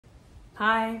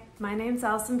Hi, my name's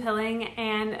Alison Pilling,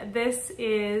 and this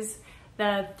is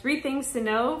the 3 things to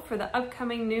know for the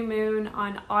upcoming new moon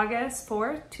on August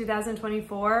 4th,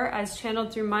 2024, as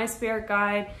channeled through my spirit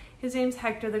guide. His name's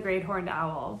Hector, the Great Horned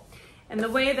Owl. And the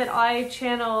way that I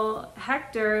channel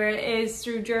Hector is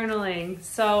through journaling.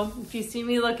 So if you see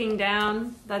me looking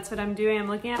down, that's what I'm doing. I'm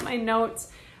looking at my notes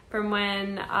from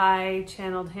when I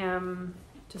channeled him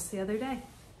just the other day.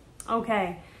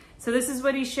 Okay. So this is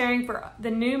what he's sharing for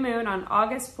the new moon on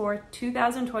August 4th,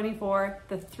 2024,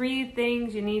 the 3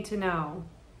 things you need to know.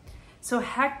 So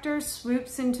Hector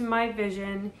swoops into my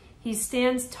vision. He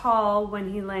stands tall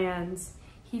when he lands.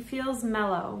 He feels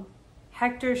mellow.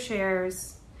 Hector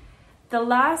shares, the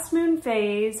last moon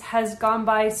phase has gone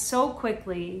by so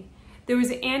quickly. There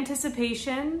was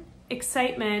anticipation,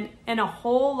 excitement, and a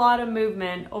whole lot of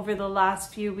movement over the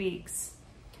last few weeks.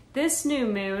 This new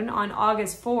moon on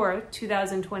August 4th,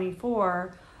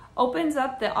 2024, opens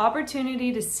up the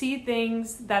opportunity to see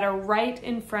things that are right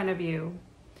in front of you.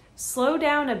 Slow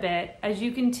down a bit as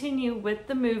you continue with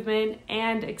the movement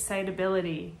and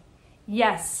excitability.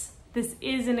 Yes, this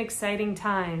is an exciting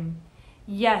time.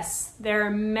 Yes, there are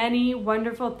many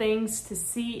wonderful things to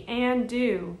see and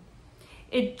do.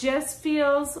 It just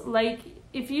feels like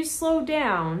if you slow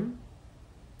down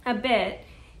a bit,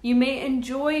 you may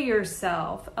enjoy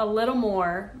yourself a little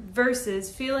more versus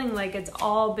feeling like it's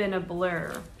all been a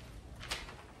blur.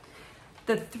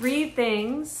 The 3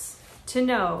 things to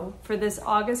know for this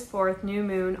August 4th new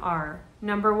moon are,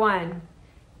 number 1,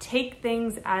 take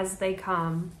things as they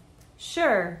come.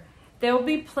 Sure, there will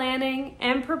be planning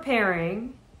and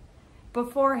preparing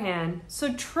beforehand,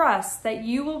 so trust that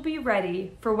you will be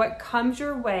ready for what comes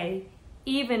your way,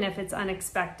 even if it's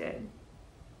unexpected.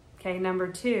 Okay,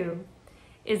 number 2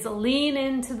 is lean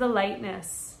into the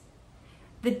lightness.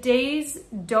 The days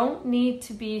don't need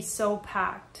to be so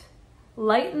packed.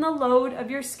 Lighten the load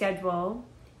of your schedule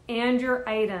and your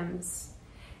items.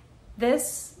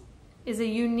 This is a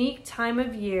unique time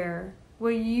of year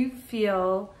where you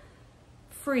feel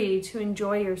free to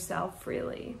enjoy yourself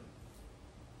freely.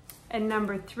 And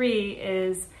number 3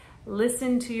 is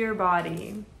listen to your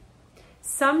body.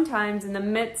 Sometimes in the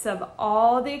midst of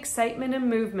all the excitement and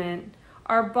movement,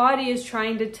 our body is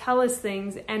trying to tell us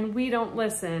things and we don't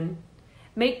listen.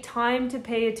 Make time to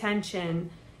pay attention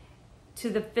to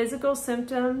the physical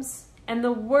symptoms and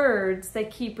the words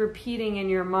that keep repeating in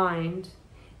your mind.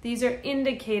 These are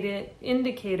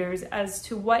indicators as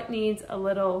to what needs a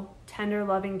little tender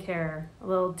loving care, a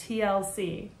little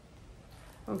TLC.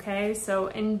 Okay, so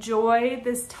enjoy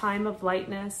this time of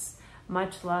lightness.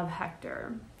 Much love,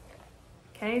 Hector.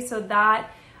 Okay, so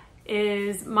that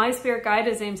is my spirit guide.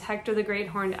 His name's Hector, the Great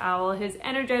Horned Owl. His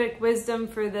energetic wisdom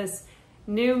for this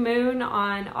new moon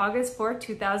on August 4th,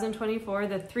 2024,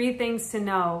 the 3 things to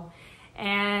know.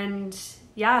 And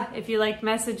yeah, if you like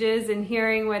messages and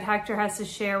hearing what Hector has to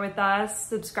share with us,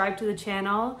 subscribe to the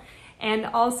channel. And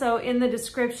also in the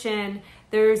description,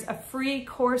 there's a free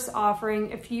course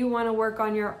offering if you want to work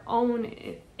on your own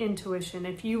intuition,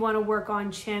 if you want to work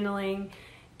on channeling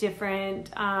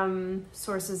different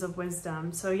sources of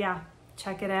wisdom. So yeah,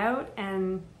 check it out,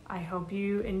 and I hope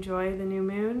you enjoy the new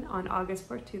moon on August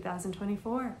 4th,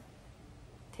 2024.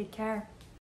 Take care.